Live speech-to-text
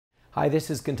Hi, this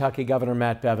is Kentucky Governor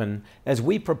Matt Bevin. As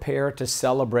we prepare to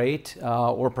celebrate,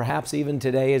 or perhaps even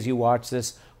today as you watch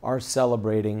this, are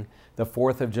celebrating the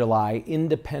 4th of July,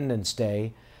 Independence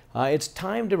Day, it's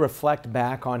time to reflect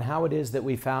back on how it is that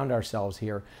we found ourselves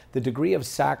here, the degree of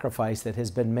sacrifice that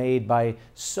has been made by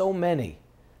so many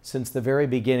since the very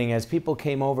beginning as people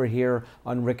came over here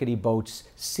on rickety boats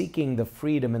seeking the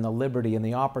freedom and the liberty and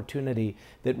the opportunity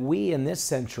that we in this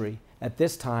century at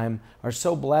this time are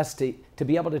so blessed to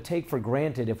be able to take for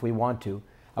granted if we want to.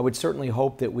 I would certainly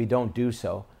hope that we don't do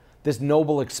so. This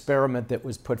noble experiment that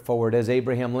was put forward, as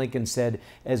Abraham Lincoln said,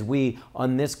 as we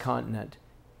on this continent,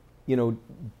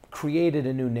 created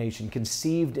a new nation,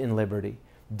 conceived in liberty,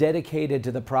 dedicated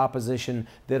to the proposition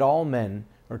that all men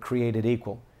are created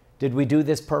equal. Did we do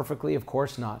this perfectly? Of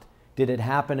course not. Did it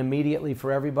happen immediately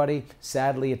for everybody?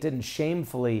 Sadly, it didn't.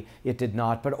 Shamefully, it did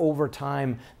not. But over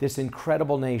time, this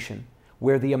incredible nation,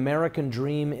 where the American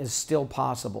dream is still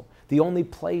possible, the only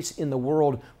place in the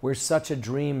world where such a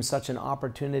dream, such an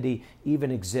opportunity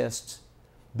even exists,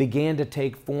 began to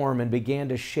take form and began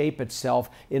to shape itself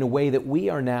in a way that we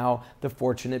are now the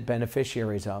fortunate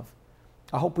beneficiaries of.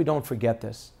 I hope we don't forget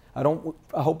this. I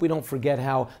hope we don't forget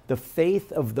how the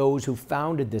faith of those who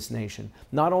founded this nation,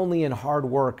 not only in hard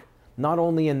work, not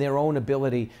only in their own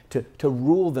ability to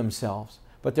rule themselves,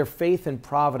 but their faith in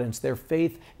providence, their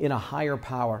faith in a higher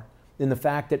power, in the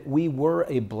fact that we were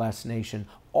a blessed nation.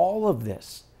 All of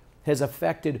this has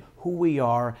affected who we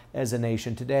are as a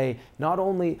nation today, not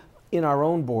only in our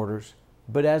own borders,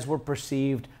 but as we're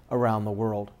perceived around the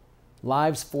world.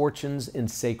 Lives, fortunes, and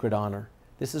sacred honor.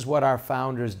 This is what our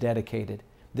founders dedicated.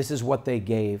 This is what they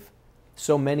gave.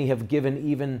 So many have given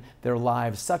even their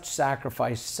lives, such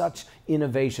sacrifice, such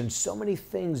innovation, so many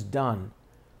things done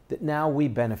that now we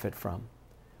benefit from.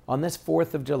 On this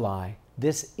 4th of July,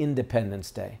 this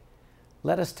Independence Day,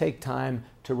 let us take time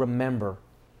to remember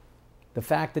the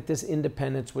fact that this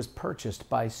independence was purchased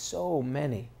by so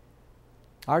many.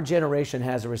 Our generation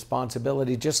has a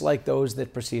responsibility just like those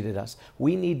that preceded us.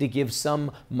 We need to give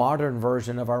some modern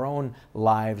version of our own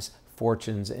lives,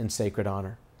 fortunes, and sacred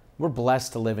honor. We're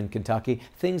blessed to live in Kentucky.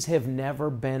 Things have never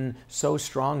been so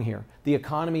strong here. The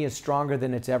economy is stronger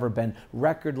than it's ever been.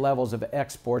 Record levels of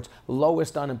exports,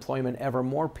 lowest unemployment ever,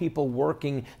 more people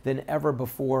working than ever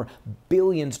before,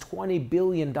 billions, $20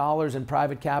 billion in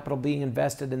private capital being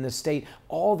invested in the state.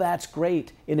 All that's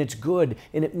great and it's good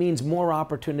and it means more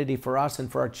opportunity for us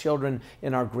and for our children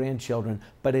and our grandchildren.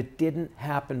 But it didn't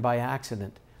happen by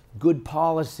accident. Good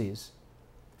policies,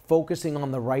 focusing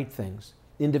on the right things,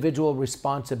 individual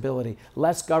responsibility,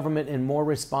 less government and more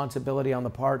responsibility on the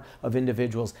part of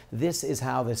individuals. This is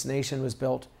how this nation was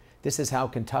built. This is how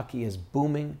Kentucky is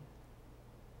booming.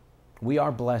 We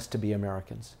are blessed to be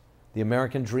Americans. The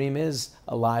American dream is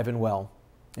alive and well,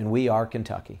 and we are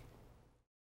Kentucky.